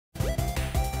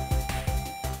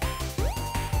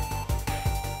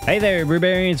Hey there,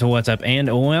 Brewberries, what's up, and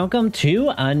welcome to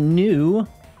a new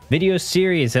video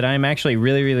series that I'm actually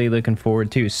really looking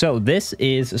forward to. So this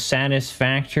is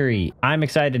Satisfactory. I'm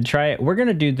excited to try it. We're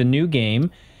gonna do the new game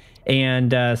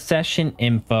and session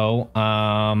info.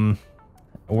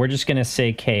 We're just gonna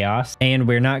say chaos, and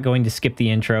we're not going to skip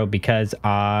the intro because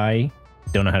I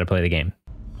don't know how to play the game.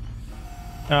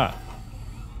 Ah,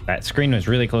 that screen was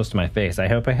really close to my face. I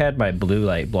hope I had my blue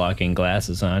light blocking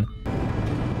glasses on.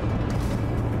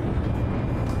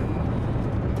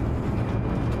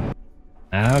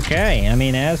 Okay, I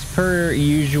mean, as per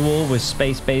usual with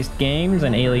space-based games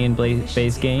and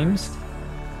alien-based games,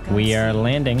 we are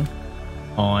landing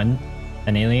on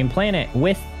an alien planet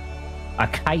with a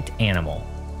kite animal.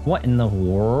 What in the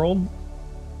world?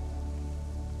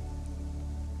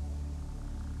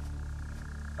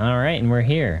 All right, and we're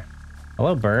here.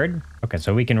 Hello, bird. Okay,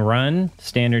 so we can run,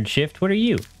 standard shift. What are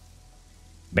you?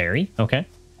 Barry, okay.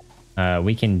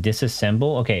 We can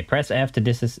disassemble. Okay, press F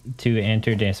to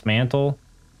enter dismantle.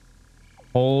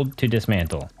 Hold to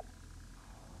dismantle.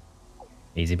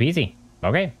 Easy peasy.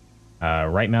 Okay.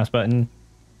 Right mouse button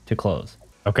to close.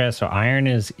 Okay, so iron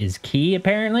is key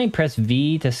apparently. Press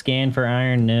V to scan for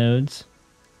iron nodes.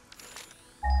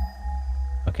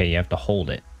 Okay, you have to hold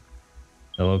it.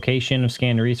 The location of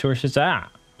scanned resources. Ah,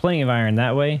 plenty of iron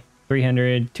that way.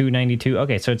 300, 292.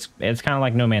 Okay, so it's kind of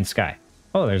like No Man's Sky.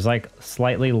 Oh, there's like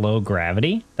slightly low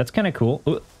gravity. That's kind of cool.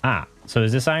 Ooh, ah, so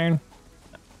is this iron?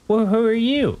 Well, who are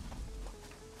you?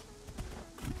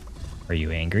 Are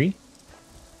you angry?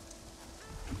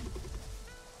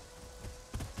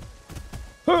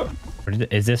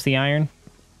 Is this the iron?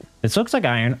 This looks like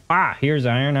iron. Ah, here's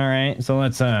iron. All right, so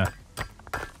let's oh,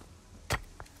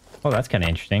 that's kind of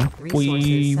interesting.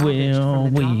 We will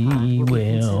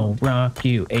rock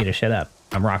you. Ada, shut up.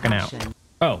 I'm rocking out.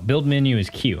 Oh, build menu is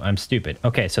Q. I'm stupid.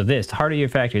 Okay, so this, heart of your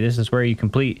factory. This is where you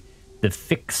complete the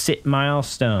fix-it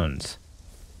milestones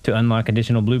to unlock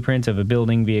additional blueprints of a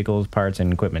building, vehicles, parts,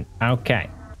 and equipment. Okay.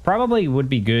 Probably would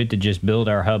be good to just build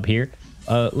our hub here.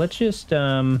 Let's just, you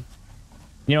know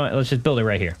what? Let's just build it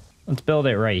right here. Let's build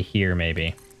it right here,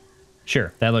 maybe.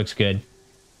 Sure, that looks good.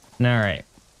 All right.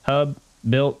 Hub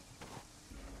built.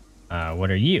 What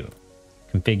are you?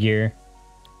 Configure.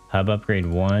 Hub upgrade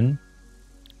 1.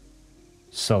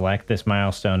 Select this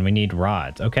milestone. We need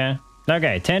rods. Okay.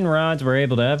 Okay, 10 rods. We're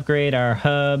able to upgrade our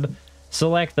hub.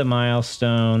 Select the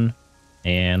milestone.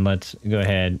 And let's go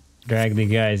ahead. Drag the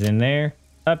guys in there.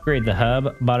 Upgrade the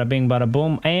hub. Bada bing, bada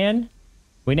boom. And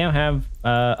we now have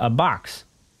a box.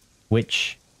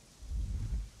 Which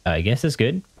I guess is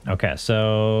good. Okay,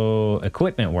 so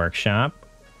equipment workshop.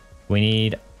 We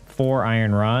need 4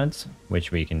 iron rods,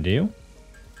 which we can do.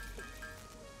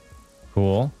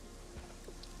 Cool.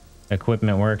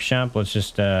 Equipment workshop. Let's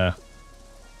just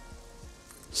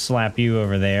slap you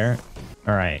over there.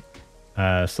 All right.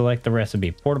 Select the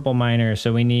recipe. Portable miner.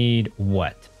 So we need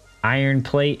what? Iron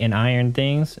plate and iron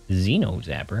things. Xeno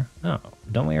zapper. Oh,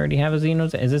 don't we already have a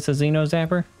Xeno? Is this a Xeno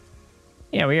zapper?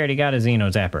 Yeah, we already got a Xeno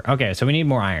zapper. Okay, so we need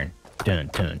more iron. Dun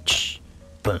dun ch.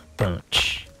 Bun bun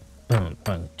ch. Bun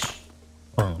bun ch.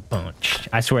 Bun bun ch.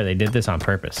 I swear they did this on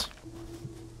purpose.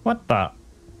 What the?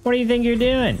 What do you think you're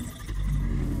doing?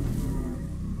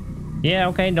 Yeah,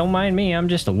 okay, don't mind me. I'm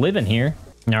just living here.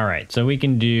 All right, so we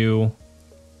can do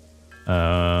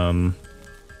 1,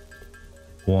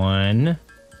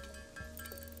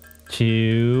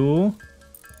 2,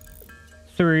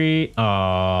 3.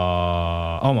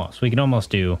 Almost. We can almost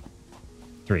do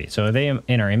 3. So are they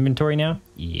in our inventory now?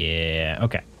 Yeah.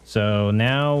 Okay. So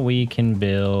now we can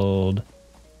build.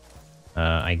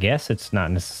 I guess it's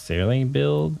not necessarily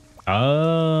build.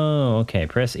 Oh, okay.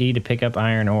 Press E to pick up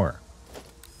iron ore.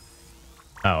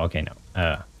 Oh, okay, no.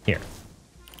 Here.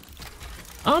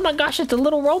 Oh my gosh, it's a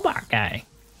little robot guy.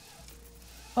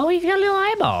 Oh, he's got a little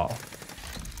eyeball.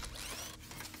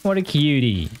 What a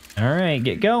cutie. All right,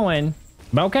 get going.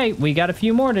 Okay, we got a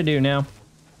few more to do now.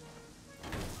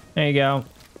 There you go.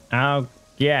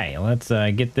 Okay, let's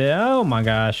get the... Oh my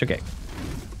gosh, okay.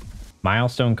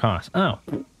 Milestone cost. Oh,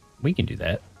 we can do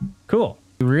that. Cool.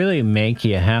 Really make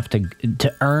you have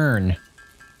to earn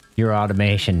your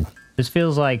automation. This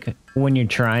feels like when you're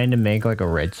trying to make like a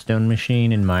redstone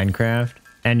machine in Minecraft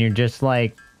and you're just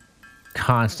like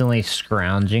constantly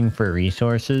scrounging for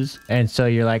resources. And so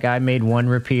you're like, I made 1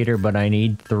 repeater, but I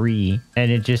need 3.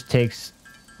 And it just takes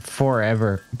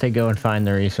forever to go and find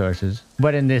the resources.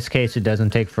 But in this case, it doesn't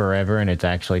take forever and it's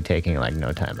actually taking like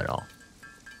no time at all.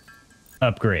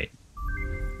 Upgrade.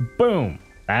 Boom.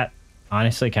 That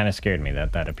honestly kind of scared me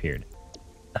that appeared.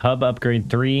 Hub upgrade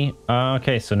 3.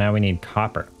 Okay, so now we need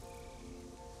copper.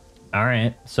 All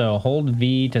right, so hold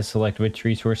V to select which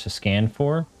resource to scan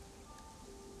for.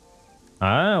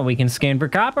 Oh, we can scan for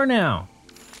copper now.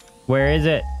 Where is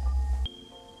it?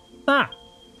 Ah,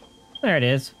 there it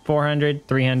is. 400,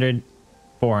 300,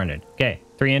 400. Okay,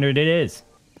 300 it is.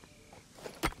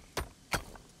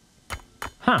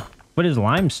 Huh, what is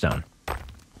limestone?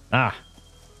 Ah,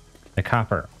 the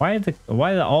copper. Why do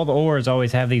all the ores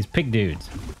always have these pig dudes?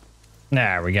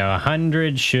 There we go.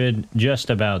 100 should just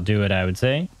about do it, I would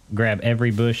say. Grab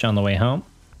every bush on the way home.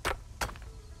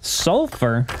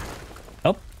 Sulfur?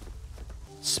 Oh.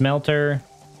 Smelter.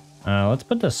 Let's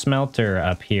put the smelter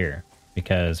up here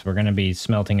because we're going to be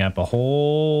smelting up a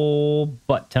whole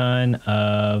butt ton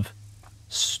of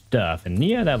stuff. And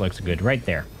yeah, that looks good right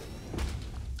there.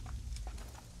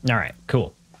 All right,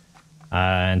 cool.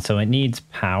 And so it needs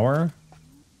power.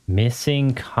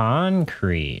 Missing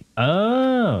concrete.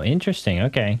 Oh, interesting.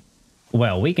 Okay.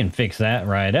 Well, we can fix that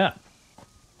right up.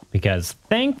 Because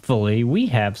thankfully, we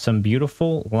have some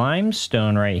beautiful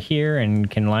limestone right here. And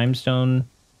can limestone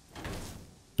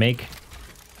make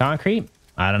concrete?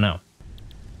 I don't know.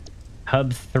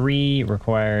 Hub 3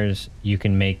 requires you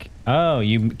can make... Oh,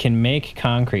 you can make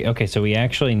concrete. Okay, so we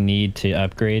actually need to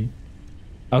upgrade.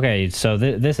 Okay, so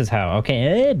this is how.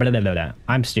 Okay, blah, blah, blah, blah.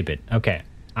 I'm stupid. Okay.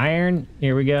 Iron,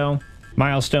 here we go.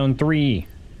 Milestone 3.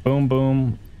 Boom,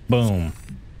 boom, boom.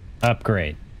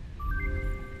 Upgrade.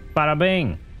 Bada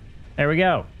bing. There we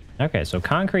go. Okay, so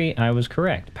concrete, I was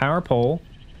correct. Power pole.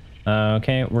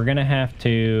 Okay, we're gonna have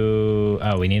to...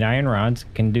 Oh, we need iron rods.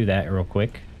 Can do that real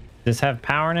quick. Does this have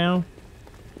power now?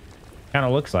 Kind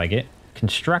of looks like it.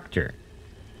 Constructor.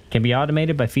 Can be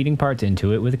automated by feeding parts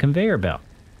into it with a conveyor belt.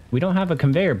 We don't have a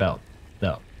conveyor belt,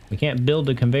 though. We can't build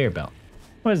a conveyor belt.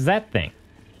 What is that thing?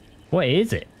 What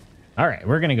is it? All right,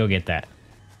 we're going to go get that.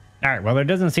 All right, well, there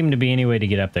doesn't seem to be any way to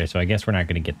get up there, so I guess we're not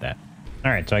going to get that.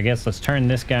 All right, so I guess let's turn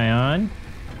this guy on.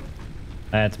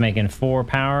 That's making 4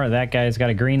 power. That guy's got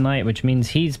a green light, which means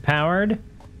he's powered.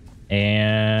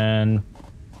 And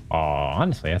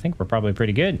honestly, I think we're probably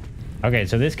pretty good. Okay,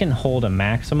 so this can hold a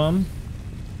maximum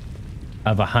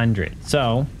of 100.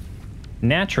 So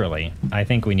naturally, I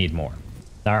think we need more.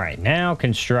 All right, now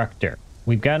constructor.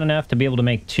 We've got enough to be able to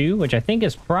make 2, which I think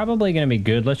is probably going to be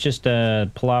good. Let's just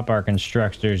plop our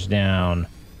constructors down.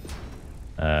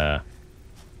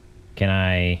 Can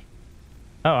I...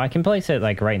 Oh, I can place it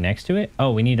like right next to it.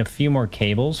 Oh, we need a few more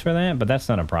cables for that, but that's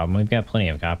not a problem. We've got plenty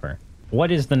of copper.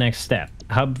 What is the next step?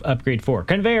 Hub upgrade 4.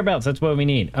 Conveyor belts, that's what we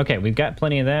need. Okay, we've got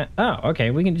plenty of that. Oh,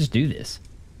 okay, we can just do this.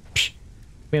 Psh,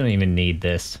 we don't even need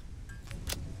this.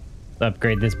 Let's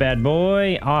upgrade this bad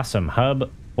boy. Awesome, hub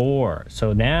 4.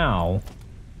 So now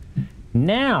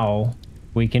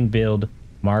we can build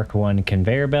Mark 1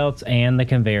 conveyor belts and the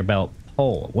conveyor belt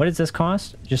pole. What does this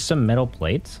cost? Just some metal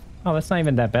plates? Oh, that's not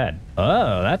even that bad.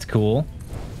 Oh, that's cool.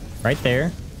 Right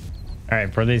there. All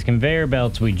right, for these conveyor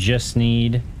belts, we just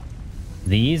need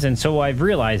these. And so I've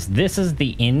realized this is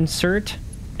the insert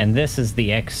and this is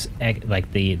the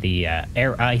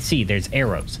arrow. I see, there's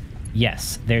arrows.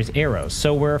 Yes, there's arrows.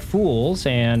 So we're fools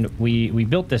and we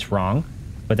built this wrong,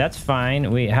 but that's fine.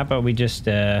 How about we just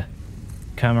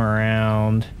come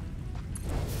around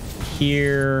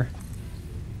here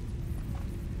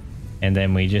and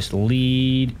then we just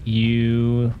lead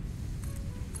you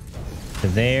to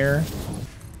there,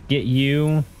 get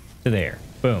you to there.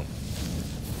 Boom.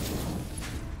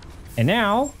 And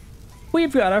now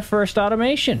we've got our first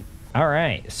automation. All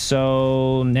right,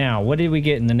 so now what did we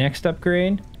get in the next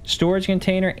upgrade? Storage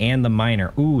container and the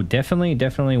miner. Ooh,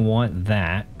 definitely want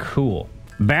that. Cool.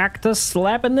 Back to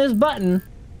slapping this button.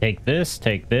 Take this,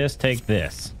 take this, take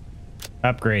this.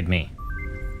 Upgrade me.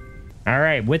 All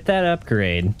right, with that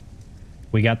upgrade,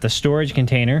 we got the storage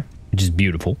container, which is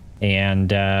beautiful.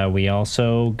 And we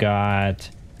also got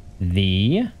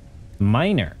the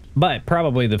miner. But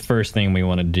probably the first thing we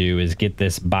want to do is get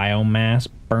this biomass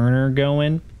burner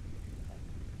going.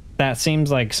 That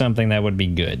seems like something that would be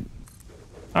good.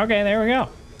 Okay, there we go.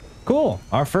 Cool,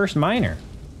 our first miner.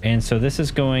 And so this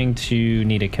is going to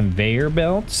need a conveyor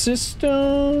belt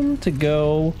system to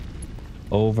go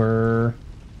over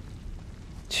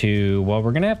to... Well,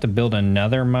 we're going to have to build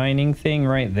another mining thing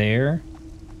right there.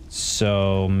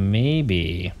 So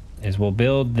maybe is we'll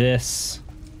build this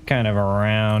kind of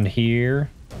around here.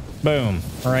 Boom,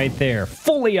 right there.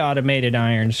 Fully automated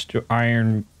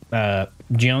iron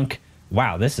junk.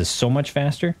 Wow, this is so much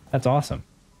faster. That's awesome.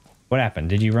 What happened?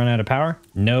 Did you run out of power?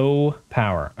 No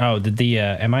power. Oh, did the,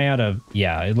 am I out of,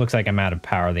 yeah, it looks like I'm out of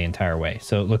power the entire way.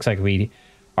 So it looks like we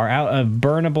are out of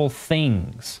burnable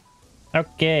things.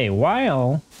 Okay,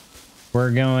 while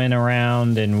we're going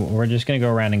around and we're just going to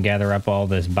go around and gather up all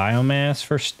this biomass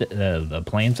for the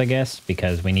plants, I guess,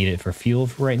 because we need it for fuel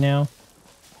for right now.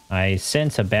 I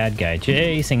sense a bad guy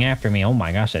chasing after me. Oh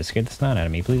my gosh, that scared the snot out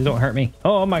of me. Please don't hurt me.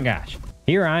 Oh my gosh.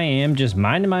 Here I am just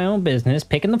minding my own business,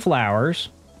 picking the flowers.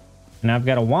 And I've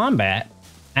got a wombat,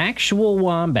 actual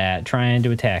wombat, trying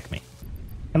to attack me.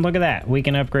 And look at that. We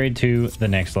can upgrade to the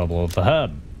next level of the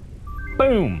hub.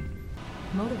 Boom.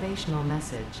 Motivational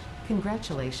message.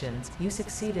 Congratulations, you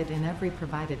succeeded in every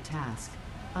provided task.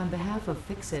 On behalf of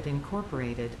Fixit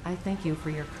Incorporated, I thank you for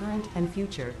your current and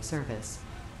future service.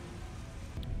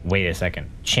 Wait a second.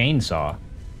 Chainsaw.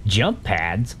 Jump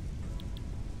pads.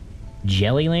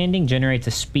 Jelly landing generates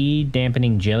a speed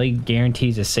dampening jelly,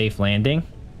 guarantees a safe landing.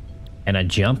 And a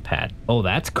jump pad. Oh,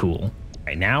 that's cool. All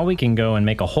right, now we can go and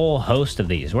make a whole host of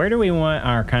these. Where do we want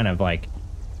our kind of like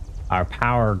our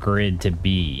power grid to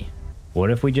be? What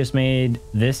if we just made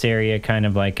this area kind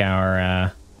of like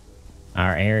our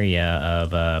area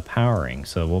of powering?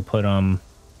 So we'll put them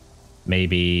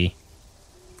maybe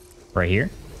right here.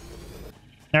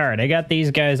 All right, I got these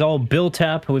guys all built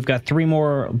up. We've got 3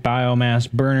 more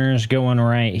biomass burners going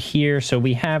right here. So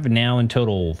we have now in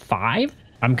total 5.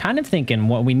 I'm kind of thinking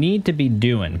what we need to be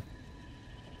doing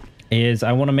is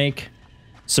I want to make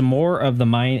some more of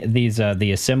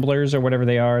the assemblers or whatever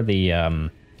they are. The,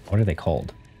 what are they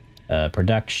called?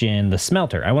 Production, the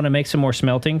smelter. I want to make some more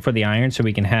smelting for the iron so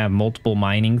we can have multiple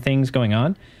mining things going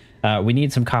on. We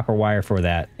need some copper wire for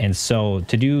that. And so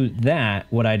to do that,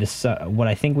 what I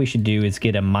think we should do is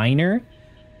get a miner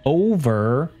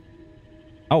over.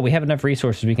 Oh, we have enough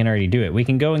resources. We can already do it. We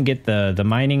can go and get the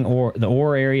mining or the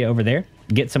ore area over there,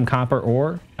 get some copper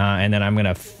ore, and then I'm going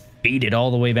to feed it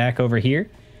all the way back over here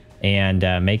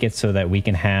and make it so that we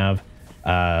can have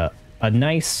a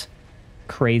nice,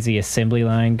 crazy assembly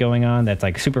line going on that's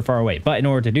like super far away. But in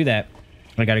order to do that,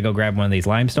 I got to go grab one of these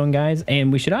limestone guys,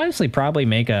 and we should honestly probably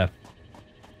make a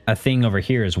thing over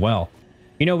here as well.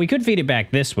 You know, we could feed it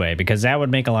back this way because that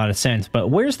would make a lot of sense, but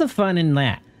where's the fun in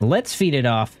that? Let's feed it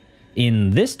off in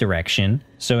this direction,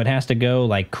 so it has to go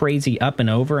like crazy up and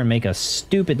over and make a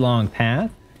stupid long path.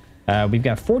 We've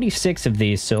got 46 of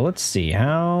these, so let's see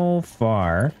how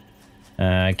far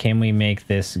can we make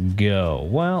this go.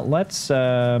 Well, let's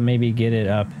maybe get it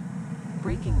up.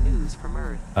 Breaking news from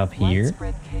Earth. Up here.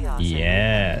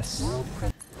 Yes.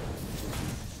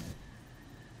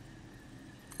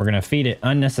 We're gonna feed it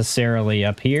unnecessarily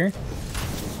up here.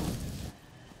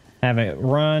 Have it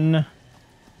run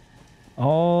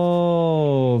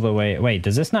all the way. Wait,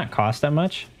 does this not cost that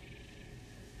much?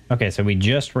 Okay, so we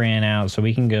just ran out, so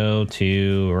we can go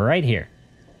to right here.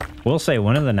 We'll say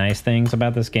one of the nice things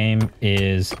about this game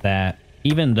is that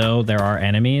even though there are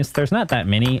enemies, there's not that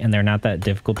many and they're not that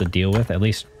difficult to deal with. At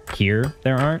least here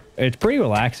there aren't. It's pretty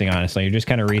relaxing, honestly. You're just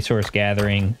kind of resource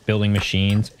gathering, building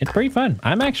machines. It's pretty fun.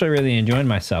 I'm actually really enjoying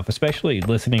myself, especially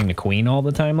listening to Queen all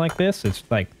the time like this. It's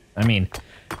like, I mean,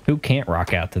 who can't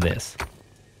rock out to this?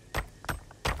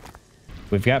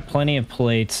 We've got plenty of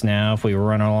plates now if we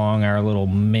run along our little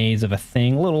maze of a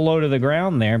thing. A little low to the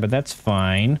ground there, but that's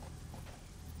fine.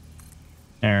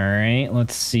 All right,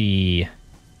 let's see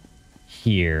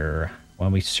here.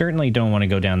 Well, we certainly don't want to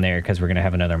go down there because we're going to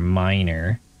have another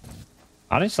miner.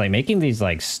 Honestly, making these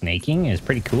like snaking is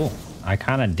pretty cool. I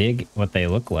kind of dig what they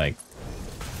look like.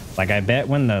 Like, I bet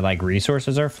when the like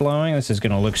resources are flowing, this is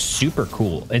going to look super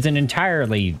cool. It's an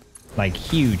entirely like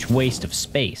huge waste of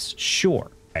space. Sure.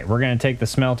 All right, we're going to take the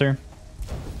smelter,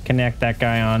 connect that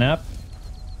guy on up.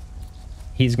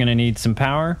 He's going to need some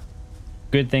power.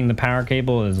 Good thing the power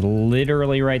cable is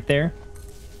literally right there.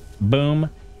 Boom.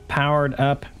 Powered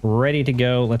up, ready to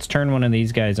go. Let's turn one of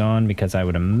these guys on because I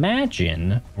would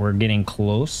imagine we're getting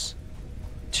close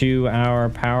to our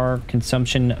power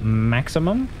consumption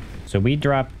maximum. So we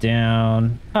drop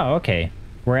down. Oh, okay.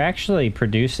 We're actually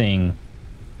producing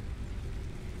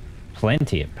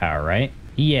plenty of power, right?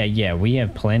 Yeah, we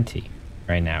have plenty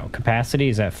right now. Capacity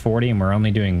is at 40 and we're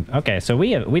only doing... Okay, so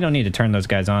we don't need to turn those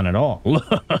guys on at all. Look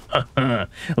at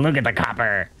the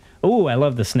copper. Ooh, I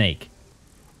love the snake.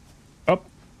 Oh,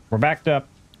 we're backed up.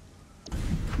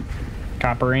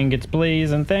 Copper ingots,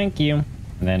 please, and thank you.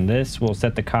 And then this will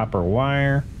set the copper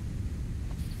wire.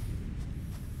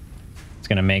 It's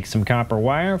going to make some copper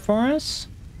wire for us.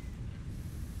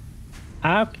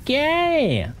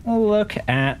 Okay, look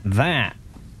at that.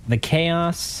 The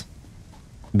chaos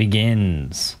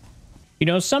begins. You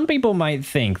know, some people might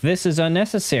think this is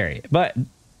unnecessary, but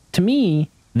to me,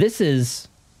 this is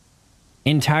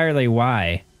entirely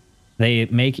why they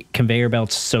make conveyor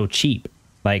belts so cheap.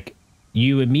 Like,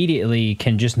 you immediately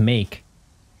can just make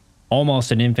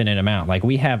almost an infinite amount. Like,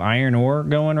 we have iron ore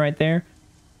going right there.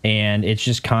 and it's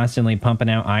just constantly pumping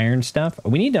out iron stuff.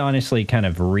 We need to honestly kind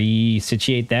of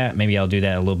resituate that. Maybe I'll do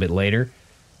that a little bit later.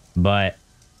 But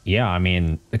yeah, I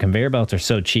mean, the conveyor belts are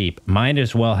so cheap. Might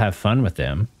as well have fun with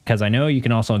them, because I know you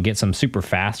can also get some super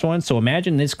fast ones. So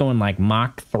imagine this going like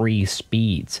Mach 3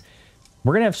 speeds.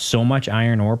 We're going to have so much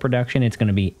iron ore production. It's going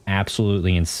to be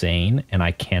absolutely insane, and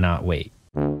I cannot wait.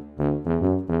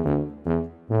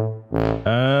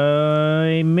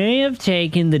 I may have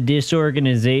taken the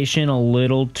disorganization a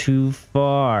little too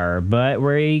far, but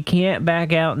we can't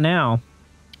back out now.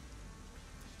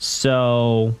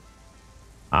 So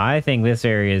I think this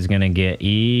area is going to get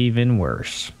even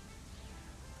worse.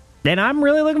 And I'm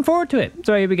really looking forward to it.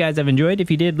 So I hope you guys have enjoyed. If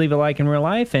you did, leave a like in real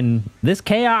life. And this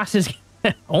chaos is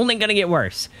only going to get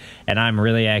worse. And I'm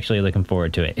really actually looking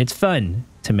forward to it. It's fun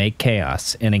to make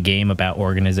chaos in a game about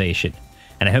organization.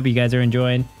 And I hope you guys are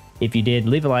enjoying. If you did,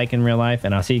 leave a like in real life.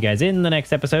 And I'll see you guys in the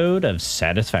next episode of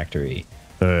Satisfactory.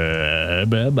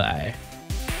 Bye-bye.